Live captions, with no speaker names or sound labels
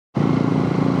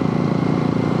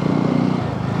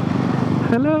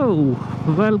Hello,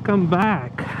 welcome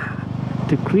back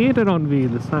to Creator on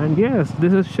Wheels. And yes,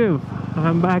 this is Shiv.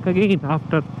 I'm back again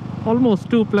after almost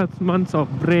 2+ months of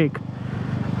break.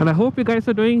 And I hope you guys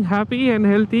are doing happy and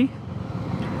healthy.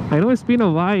 I know it's been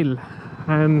a while,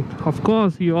 and of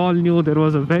course, you all knew there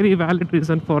was a very valid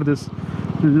reason for this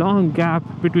long gap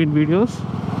between videos.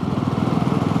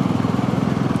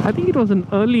 I think it was in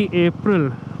early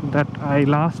April that I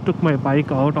last took my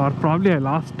bike out, or probably I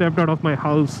last stepped out of my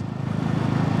house.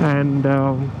 And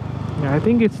I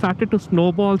think it started to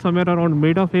snowball somewhere around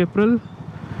mid of April.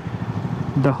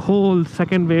 The whole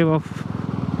second wave of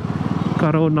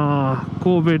Corona,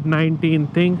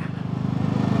 COVID-19 thing.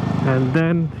 And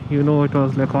then, it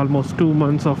was like almost 2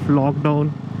 months of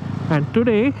lockdown. And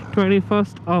today,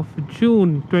 21st of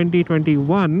June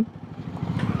 2021,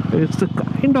 it's the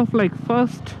kind of like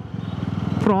first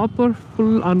proper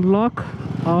full unlock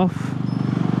of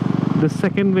the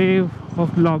second wave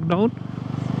of lockdown.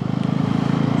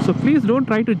 So please don't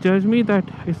try to judge me that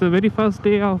it's the very first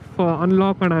day of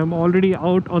unlock and I'm already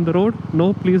out on the road.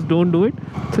 No, please don't do it.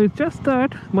 So it's just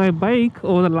that my bike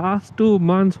over the last 2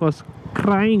 months was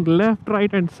crying left,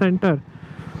 right and center,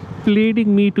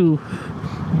 pleading me to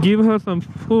give her some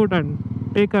food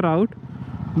and take her out.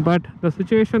 But the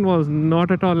situation was not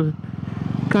at all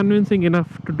convincing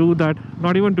enough to do that,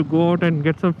 not even to go out and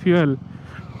get some fuel.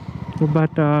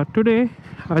 But today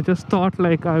I just thought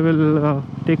like I will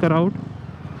take her out,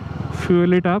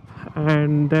 fuel it up,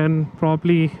 and then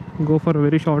probably go for a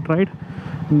very short ride.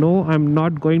 No, I'm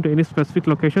not going to any specific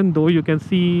location, though you can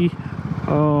see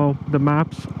the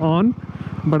maps on,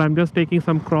 but I'm just taking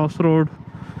some crossroad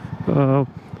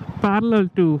parallel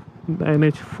to the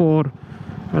NH4,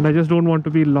 and I just don't want to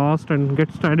be lost and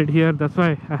get stranded here. That's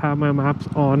why I have my maps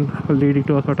on leading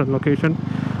to a certain location,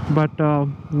 but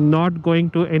not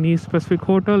going to any specific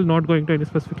hotel, not going to any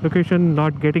specific location,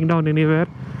 not getting down anywhere.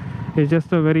 It's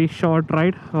just a very short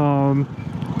ride.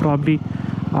 Probably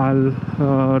I'll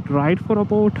ride for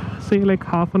about say like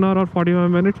half an hour or 45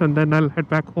 minutes, and then I'll head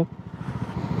back home.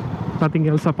 Nothing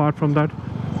else apart from that.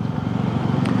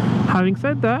 Having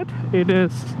said that, it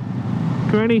is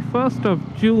 21st of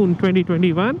June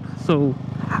 2021. So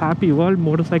happy World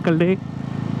Motorcycle Day,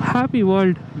 happy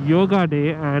World Yoga Day,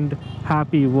 and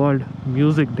happy World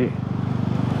Music Day.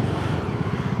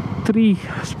 3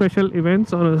 special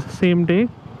events on the same day,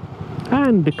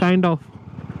 and the kind of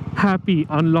happy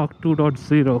unlock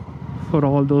 2.0 for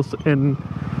all those in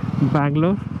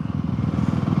Bangalore.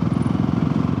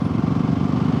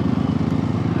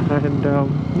 And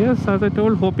yes, as I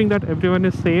told, hoping that everyone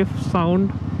is safe,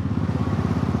 sound,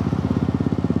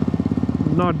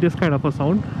 not this kind of a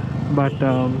sound, but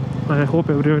I hope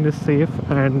everyone is safe.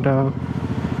 And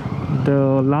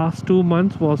the last 2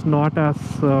 months was not as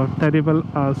terrible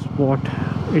as what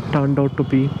it turned out to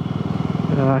be.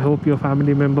 I hope your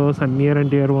family members and near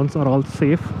and dear ones are all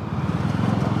safe.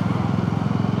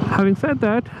 Having said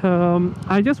that,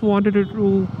 I just wanted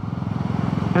to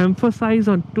emphasize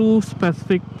on 2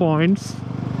 specific points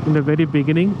in the very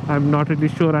beginning. I'm not really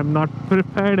sure, I'm not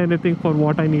prepared anything for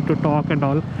what I need to talk and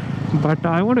all, but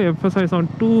I want to emphasize on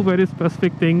 2 very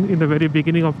specific things in the very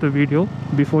beginning of the video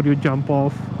before you jump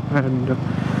off and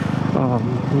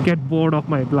get bored of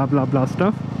my blah blah blah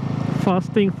stuff.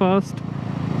 First thing first,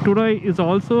 today is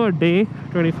also a day,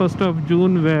 21st of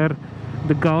June, where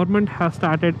the government has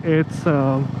started its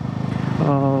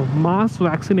mass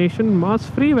vaccination, mass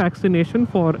free vaccination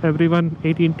for everyone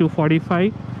 18 to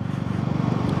 45.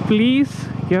 Please,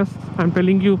 yes, I'm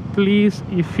telling you, please,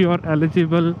 if you're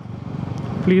eligible,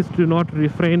 please do not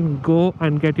refrain, go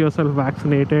and get yourself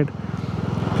vaccinated.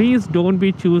 Please don't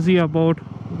be choosy about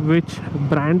which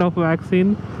brand of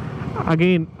vaccine.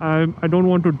 Again, I don't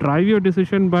want to drive your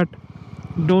decision, but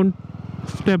don't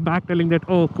step back telling that,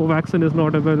 oh, Covaxin is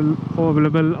not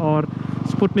available or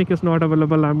Sputnik is not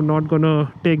available, I'm not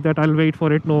gonna take that, I'll wait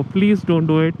for it. No, please don't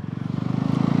do it.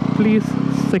 Please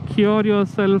secure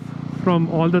yourself from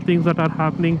all the things that are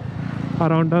happening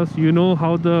around us. You know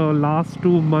how the last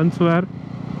 2 months were.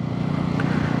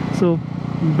 So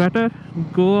better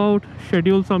go out,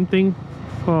 schedule something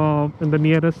in the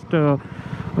nearest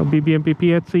BBMP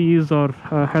PHCs or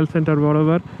health center,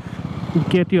 whatever.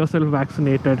 Get yourself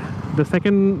vaccinated. The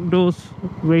second dose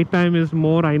wait time is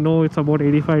more, I know it's about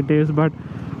 85 days, but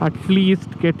at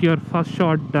least get your first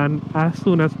shot done as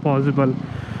soon as possible.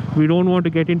 We don't want to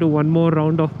get into one more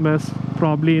round of mess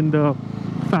probably in the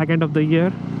fag end of the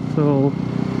year. So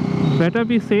better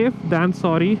be safe than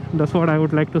sorry. That's what I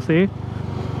would like to say.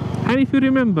 And if you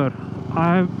remember,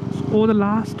 over the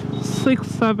last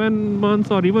 6-7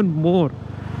 months or even more,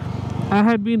 I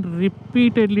had been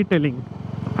repeatedly telling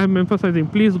I'm emphasizing,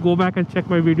 please go back and check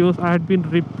my videos. I had been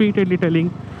repeatedly telling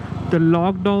the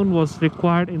lockdown was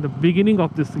required in the beginning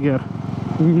of this year,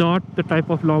 not the type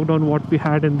of lockdown what we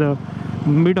had in the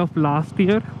mid of last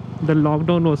year. The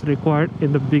lockdown was required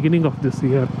in the beginning of this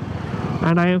year,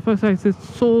 and I emphasize it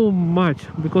so much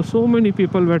because so many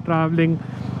people were traveling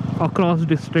across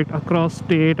district, across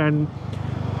state, and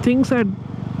things had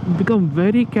become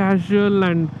very casual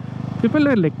and people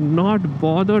are like not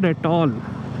bothered at all.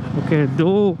 Okay,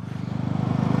 though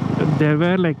there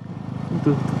were like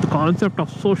the concept of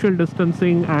social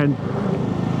distancing and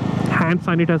hand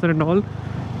sanitizer and all,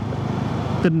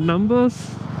 the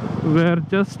numbers were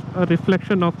just a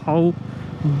reflection of how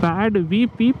bad we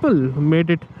people made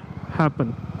it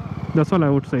happen. That's all I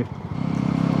would say.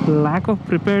 Lack of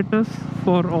preparedness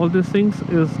for all these things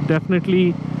is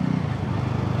definitely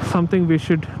something we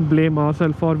should blame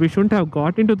ourselves for. We shouldn't have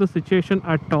got into the situation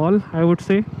at all, I would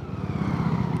say.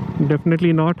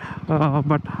 Definitely not.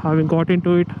 But having got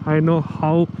into it, I know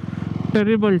how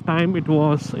terrible time it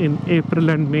was in April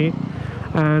and May.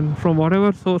 And from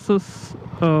whatever sources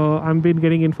I've been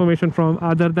getting information from,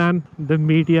 other than the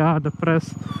media, the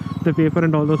press, the paper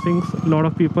and all those things, a lot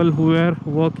of people who were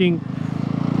working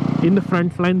in the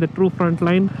front line, the true front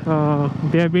line,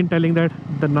 they have been telling that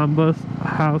the numbers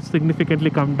have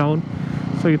significantly come down.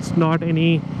 So it's not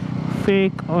any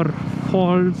fake or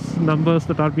false numbers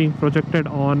that are being projected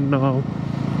on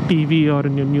TV or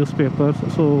in your newspapers.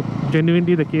 So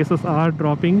genuinely the cases are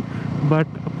dropping, but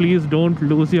please don't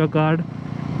lose your guard.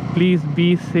 Please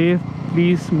be safe.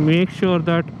 Please make sure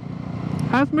that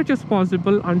as much as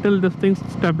possible until this thing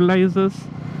stabilizes,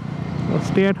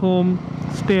 stay at home,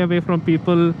 stay away from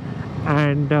people,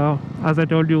 and as I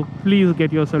told you, please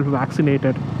get yourself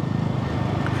vaccinated.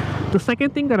 The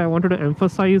second thing that I wanted to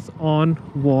emphasize on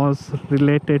was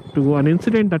related to an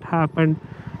incident that happened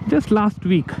just last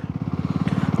week.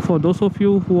 For those of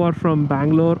you who are from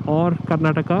Bangalore or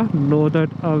Karnataka, know that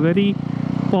a very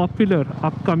popular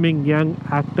upcoming young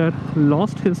actor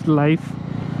lost his life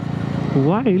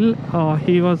while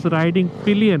he was riding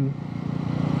pillion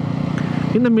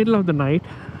in the middle of the night.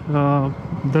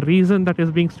 The reason that is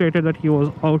being stated that he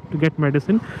was out to get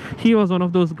medicine. He was one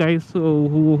of those guys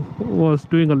who was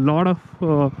doing a lot of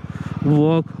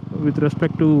work with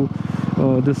respect to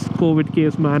this COVID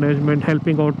case management,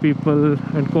 helping out people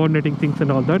and coordinating things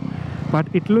and all that. But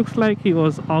it looks like he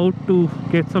was out to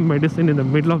get some medicine in the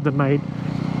middle of the night.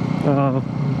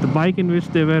 The bike in which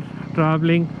they were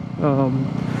traveling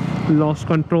lost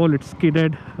control, it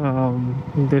skidded,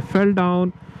 they fell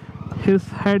down. His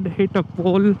head hit a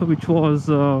pole which was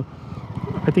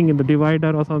I think in the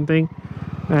divider or something,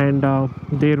 and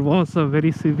there was a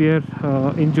very severe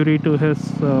injury to his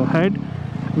head,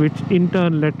 which in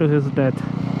turn led to his death.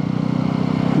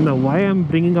 Now why I'm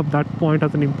bringing up that point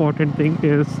as an important thing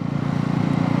is,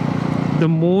 the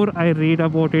more I read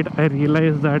about it, I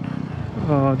realize that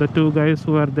the two guys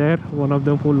who were there, one of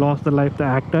them who lost the life, the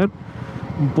actor,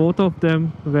 both of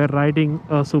them were riding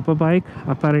a super bike.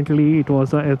 Apparently it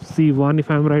was a FC1, if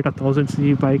I'm right, a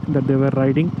 1000cc bike that they were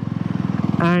riding,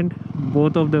 and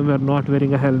both of them were not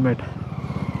wearing a helmet.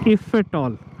 If at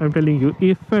all, I'm telling you,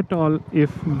 if at all,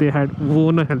 if they had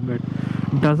worn a helmet,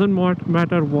 doesn't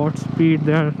matter what speed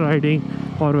they are riding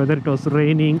or whether it was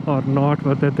raining or not,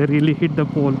 whether they really hit the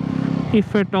pole,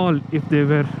 if at all, if they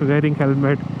were wearing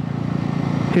helmet,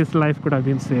 his life could have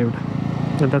been saved.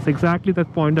 And that's exactly the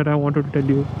point that I wanted to tell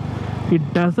you. It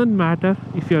doesn't matter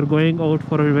if you're going out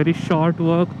for a very short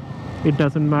work. It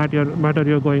doesn't matter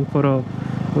you're going for a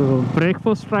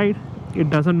breakfast ride. It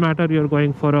doesn't matter you're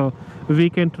going for a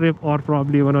weekend trip or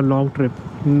probably even a long trip.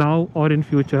 Now or in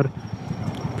future,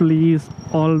 please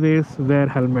always wear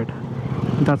helmet.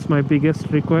 That's my biggest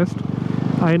request.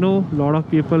 I know a lot of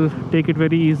people take it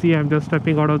very easy. I'm just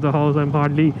stepping out of the house. I'm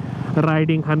hardly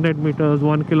riding 100 meters,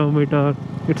 1 kilometer.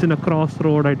 It's in a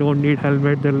crossroad. I don't need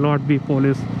helmet. There will not be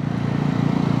police.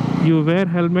 You wear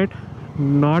helmet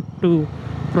not to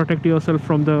protect yourself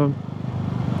from the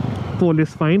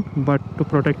police fine, but to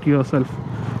protect yourself.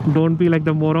 Don't be like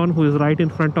the moron who is right in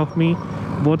front of me.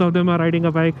 Both of them are riding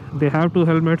a bike. They have two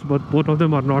helmets, but both of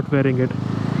them are not wearing it.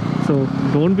 So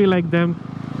don't be like them.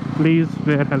 Please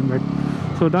wear helmet.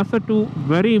 So that's the two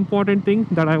very important things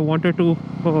that I wanted to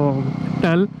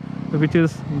tell, which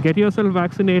is get yourself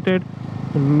vaccinated.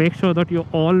 Make sure that you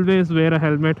always wear a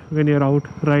helmet when you're out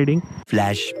riding.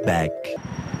 Flashback.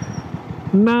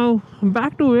 Now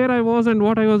back to where I was and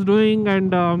what I was doing,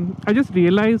 and I just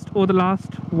realized over the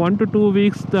last 1 to 2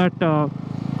 weeks that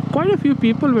quite a few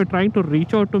people were trying to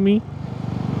reach out to me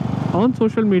on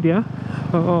social media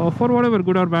for whatever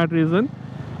good or bad reason,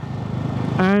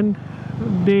 and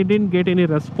they didn't get any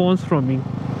response from me.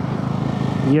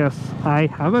 Yes, I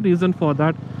have a reason for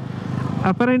that.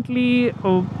 Apparently,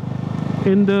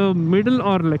 in the middle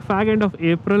or like fag end of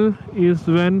April is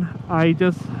when I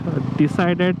just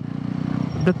decided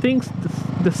the things,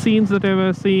 the scenes that I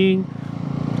was seeing,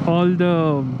 all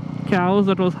the chaos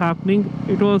that was happening,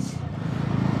 it was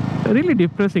really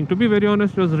depressing. To be very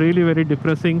honest, it was really very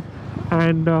depressing.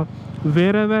 And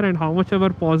wherever and how much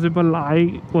ever possible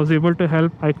I was able to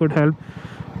help, I could help.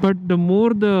 But the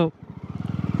more the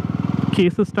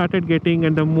cases started getting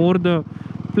and the more the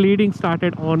pleading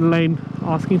started online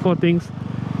asking for things,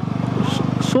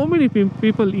 so many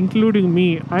people including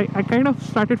me, I kind of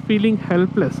started feeling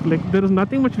helpless, like there is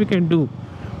nothing much we can do.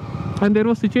 And there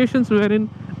were situations wherein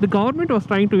the government was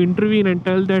trying to intervene and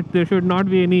tell that there should not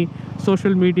be any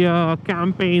social media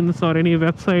campaigns or any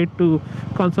website to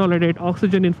consolidate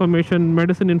oxygen information,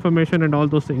 medicine information, and all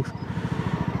those things.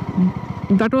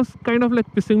 That was kind of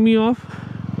like pissing me off.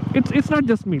 It's not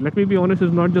just me, let me be honest,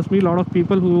 it's not just me. A lot of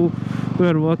people who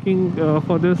were working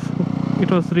for this, it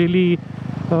was really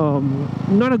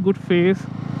not a good phase.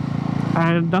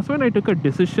 And that's when I took a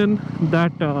decision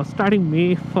that starting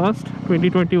May 1st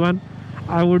 2021,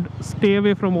 I would stay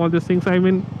away from all these things. I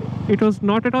mean, it was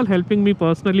not at all helping me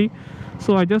personally,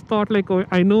 so I just thought like, oh,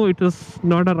 I know it is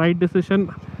not a right decision,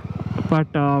 but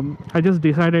I just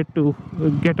decided to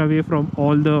get away from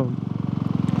all the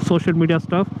social media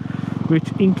stuff, which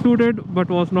included but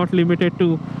was not limited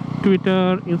to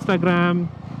Twitter, Instagram,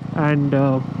 and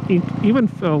even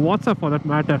WhatsApp for that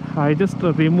matter. I just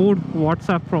removed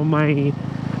WhatsApp from my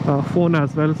phone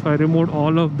as well, so I removed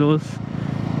all of those.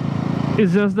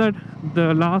 It's just that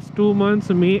the last 2 months,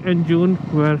 May and June,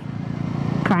 were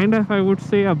kind of, I would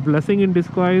say, a blessing in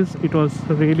disguise. It was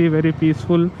really very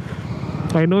peaceful.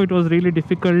 I know it was really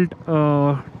difficult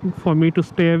for me to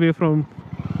stay away from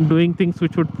doing things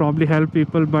which would probably help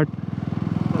people, but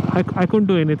I couldn't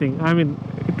do anything. I mean,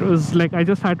 it was like I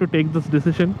just had to take this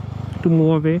decision to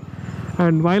move away.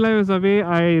 And while I was away,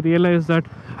 I realized that,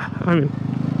 I mean,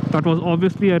 that was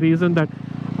obviously a reason that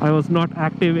I was not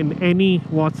active in any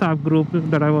WhatsApp group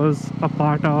that I was a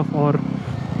part of, or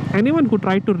anyone who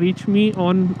tried to reach me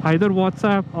on either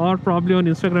WhatsApp or probably on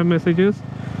Instagram messages.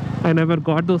 I never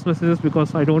got those messages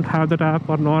because I don't have that app,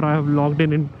 or nor I have logged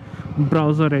in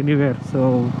browser anywhere.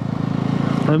 So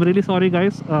I'm really sorry,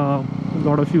 guys. A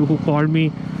lot of you who called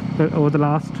me over the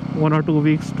last 1 or 2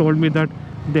 weeks told me that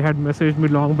they had messaged me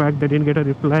long back, they didn't get a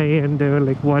reply, and they were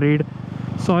like worried.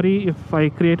 Sorry if I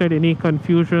created any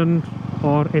confusion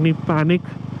or any panic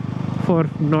for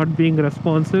not being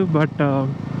responsive, but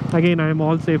again, I am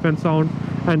all safe and sound.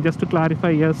 And just to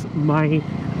clarify, yes, my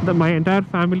entire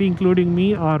family, including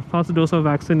me, our first dose of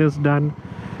vaccine is done.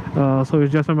 So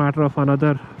it's just a matter of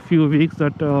another few weeks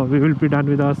that we will be done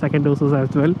with our second doses as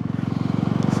well.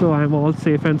 So I'm all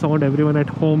safe and sound. Everyone at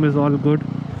home is all good.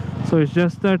 So it's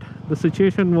just that the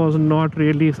situation was not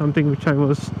really something which I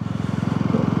was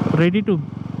ready to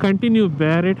continue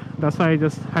bear it. That's why I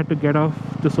just had to get off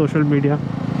the social media.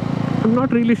 I'm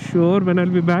not really sure when I'll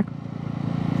be back,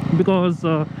 because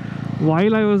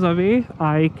while I was away,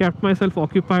 I kept myself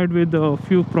occupied with a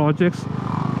few projects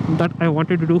that I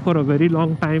wanted to do for a very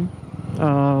long time.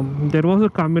 There was a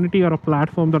community or a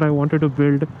platform that I wanted to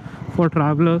build for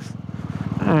travelers,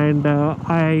 and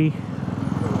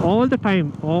all the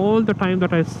time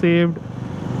that I saved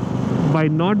by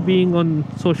not being on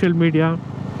social media,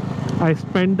 I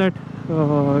spent that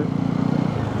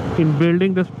in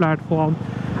building this platform.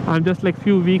 I'm just like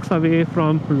few weeks away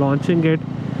from launching it.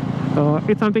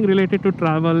 It's something related to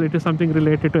travel, it is something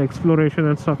related to exploration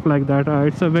and stuff like that.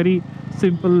 It's a very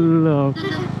simple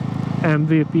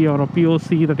MVP or a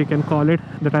POC that you can call it,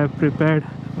 that I've prepared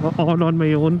all on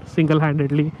my own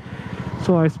single-handedly.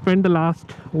 So I spent the last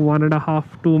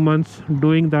 1.5-2 months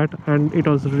doing that, and it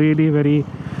was really very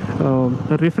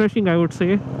refreshing, I would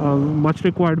say. Much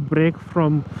required break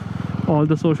from all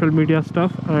the social media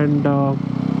stuff, and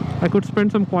I could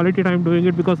spend some quality time doing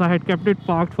it, because I had kept it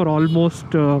parked for almost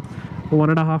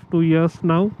 1.5-2 years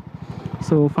now.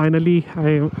 So finally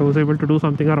I was able to do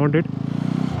something around it.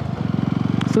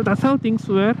 So that's how things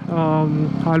were.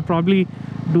 I'll probably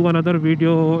do another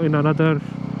video in another,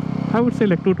 I would say,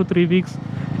 like 2 to 3 weeks,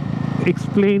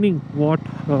 explaining what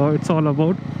it's all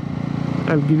about.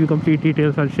 I'll give you complete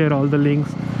details, I'll share all the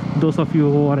links. Those of you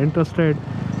who are interested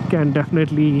can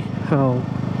definitely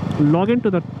log into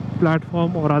the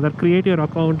platform, or rather create your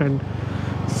account and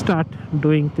start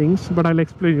doing things. But I'll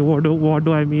explain you what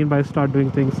do I mean by start doing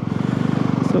things.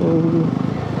 So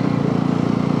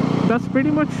that's pretty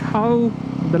much how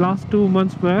the last 2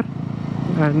 months were,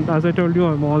 and as I told you,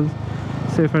 I'm all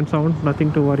safe and sound,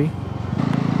 nothing to worry.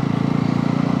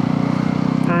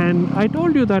 And I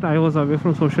told you that I was away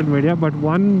from social media, but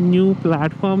one new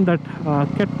platform that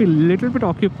kept me a little bit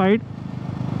occupied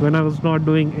when I was not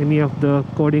doing any of the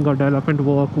coding or development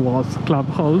work was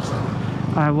Clubhouse.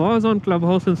 I was on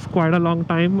Clubhouse since quite a long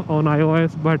time on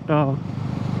iOS, but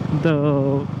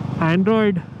the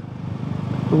Android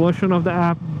version of the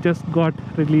app just got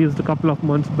released a couple of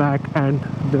months back, and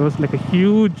there was like a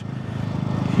huge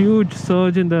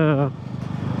surge in the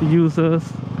users,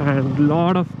 and a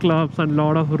lot of clubs and a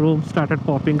lot of rooms started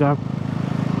popping up.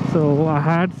 So I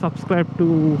had subscribed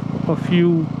to a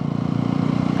few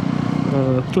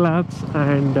clubs,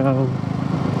 and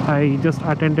I just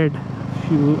attended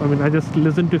few, I just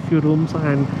listened to few rooms.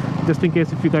 And just in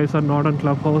case if you guys are not on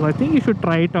Clubhouse, I think you should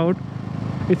try it out.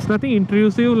 It's nothing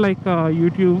intrusive like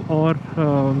YouTube or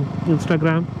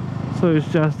Instagram. So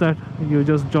it's just that you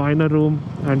just join a room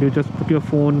and you just put your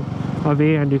phone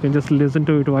away and you can just listen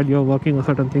to it while you're working on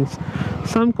certain things.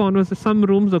 Some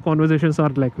rooms, the conversations are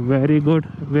like very good,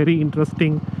 very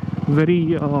interesting,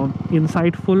 very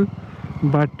insightful,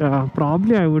 but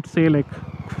probably I would say like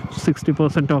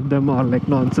 60% of them are like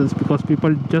nonsense, because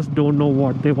people just don't know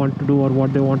what they want to do or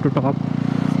what they want to talk.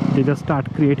 They just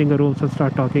start creating a rooms and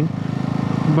start talking.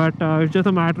 But it's just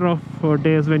a matter of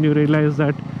days when you realize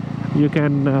that you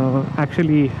can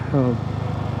actually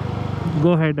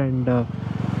go ahead and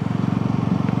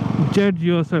judge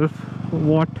yourself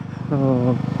what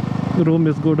room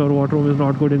is good or what room is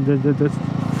not good in the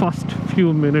first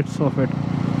few minutes of it.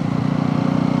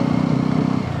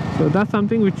 So that's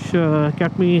something which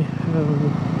kept me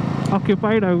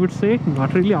occupied, I would say.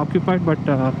 Not really occupied, but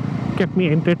kept me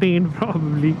entertained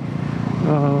probably.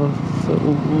 So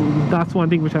that's one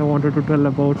thing which I wanted to tell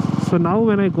about. So now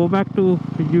when I go back to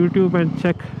YouTube and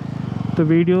check the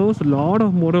videos, a lot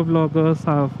of motovloggers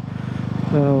have,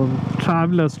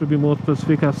 travelers to be more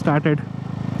specific, have started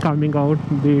coming out,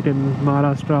 be it in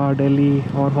Maharashtra, Delhi,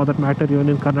 or for that matter even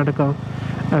in Karnataka.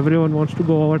 Everyone wants to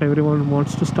go out, everyone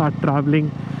wants to start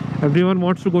traveling, everyone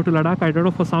wants to go to Ladakh. I don't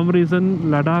know, for some reason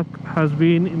Ladakh has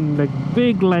been in like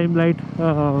big limelight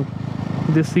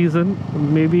this season.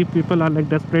 Maybe people are like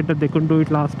desperate that they couldn't do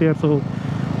it last year, so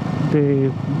they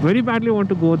very badly want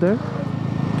to go there.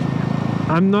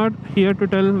 I'm not here to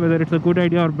tell whether it's a good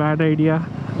idea or bad idea.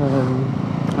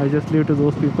 I just leave it to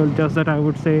those people. Just that I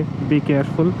would say, be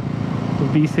careful,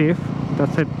 be safe.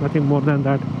 That's it, nothing more than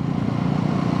that.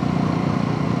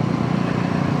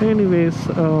 Anyways,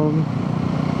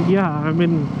 yeah,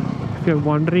 if you're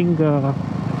wondering,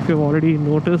 if you've already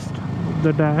noticed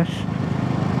the dash,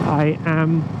 I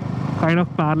am kind of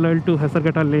parallel to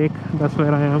Hesargata Lake. That's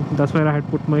where I am. That's where I had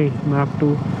put my map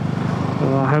to.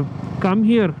 I have come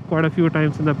here quite a few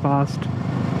times in the past,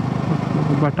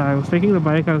 but I was taking the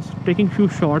bike. I was taking few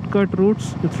shortcut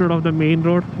routes instead of the main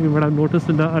road. You might have noticed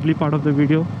in the early part of the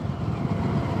video.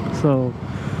 So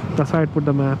that's why I put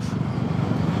the maps.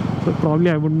 So probably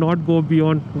I would not go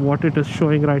beyond what it is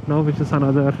showing right now, which is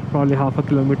another probably half a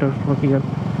kilometer from here.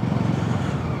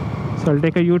 So I'll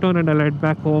take a U-turn and I'll head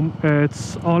back home.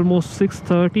 It's almost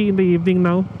 6:30 in the evening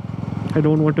now. I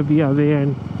don't want to be away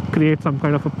and create some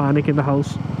kind of a panic in the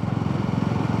house,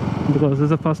 because this is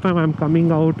the first time I'm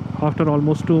coming out after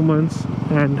almost 2 months,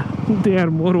 and they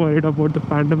are more worried about the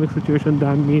pandemic situation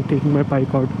than me taking my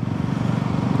bike out.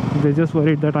 They're just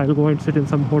worried that I'll go and sit in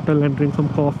some hotel and drink some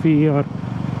coffee, or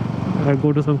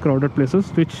go to some crowded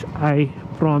places, which I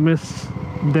promise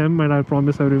them and I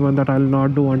promise everyone that I'll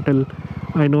not do until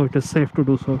I know it is safe to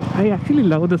do so. I actually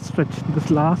love this stretch, this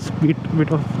last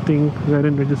bit of thing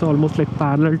wherein it is almost like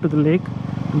parallel to the lake.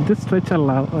 This stretch I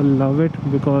love it,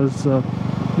 because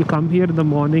you come here in the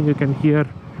morning, you can hear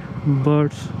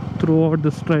birds throughout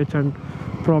the stretch, and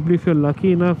probably if you're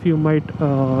lucky enough you might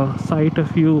sight a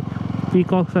few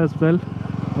peacocks as well,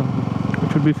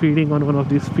 which would be feeding on one of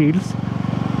these fields.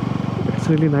 It's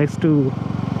really nice to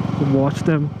watch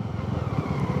them.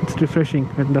 It's refreshing,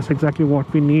 and that's exactly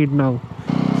what we need now.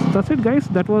 So that's it, guys.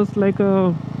 That was like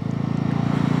a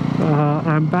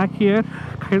I'm back here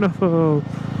kind of a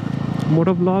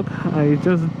motovlog. I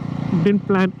just didn't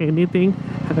plan anything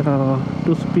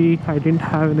to speak. I didn't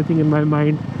have anything in my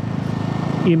mind.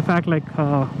 In fact, like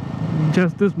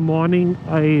just this morning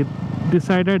I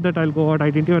decided that I'll go out.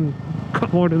 I didn't even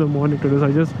come out in the morning to this.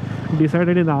 I just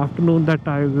decided in the afternoon that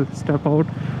I will step out,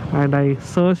 and I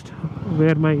searched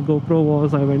where my GoPro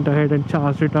was. I went ahead and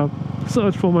charged it up,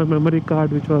 searched for my memory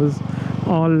card, which was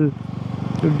all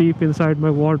deep inside my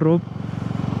wardrobe.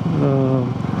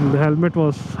 The helmet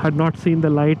had not seen the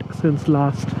light since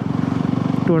last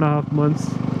 2.5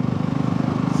 months.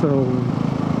 So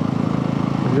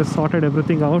I just sorted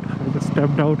everything out. I just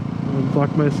stepped out and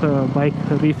got my bike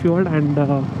refueled, and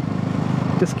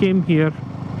just came here.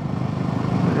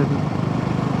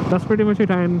 And that's pretty much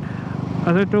it. And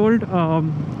as I told,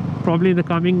 probably in the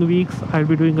coming weeks I'll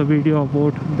be doing a video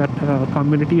about that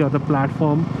community or the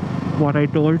platform, what I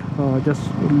told. Just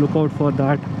look out for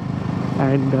that.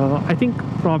 And I think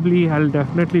probably I'll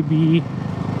definitely be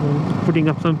putting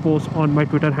up some posts on my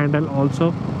Twitter handle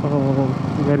also,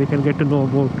 where you can get to know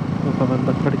about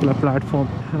that particular platform.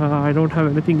 I don't have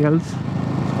anything else,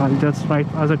 so I'll just ride,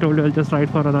 as I told you, I'll just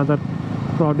ride for another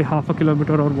probably half a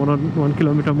kilometer or 1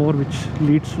 kilometer more, which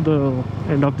leads to the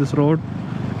end of this road,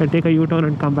 and take a U-turn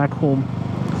and come back home.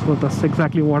 So that's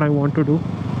exactly what I want to do.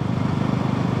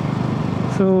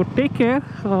 So take care,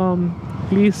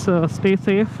 please stay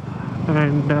safe,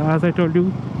 and as I told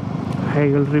you, I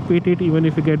will repeat it, even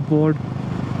if you get bored,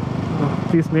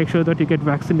 please make sure that you get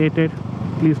vaccinated.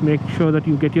 Please make sure that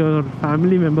you get your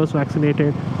family members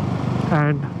vaccinated.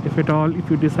 And if at all, if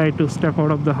you decide to step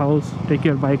out of the house, take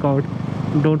your bike out,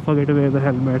 don't forget to wear the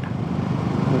helmet.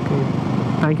 Okay,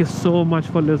 thank you so much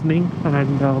for listening,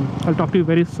 and I'll talk to you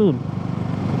very soon.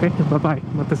 Okay, bye bye,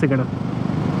 ಮತ್ತೆ ಸಿಗೋಣ.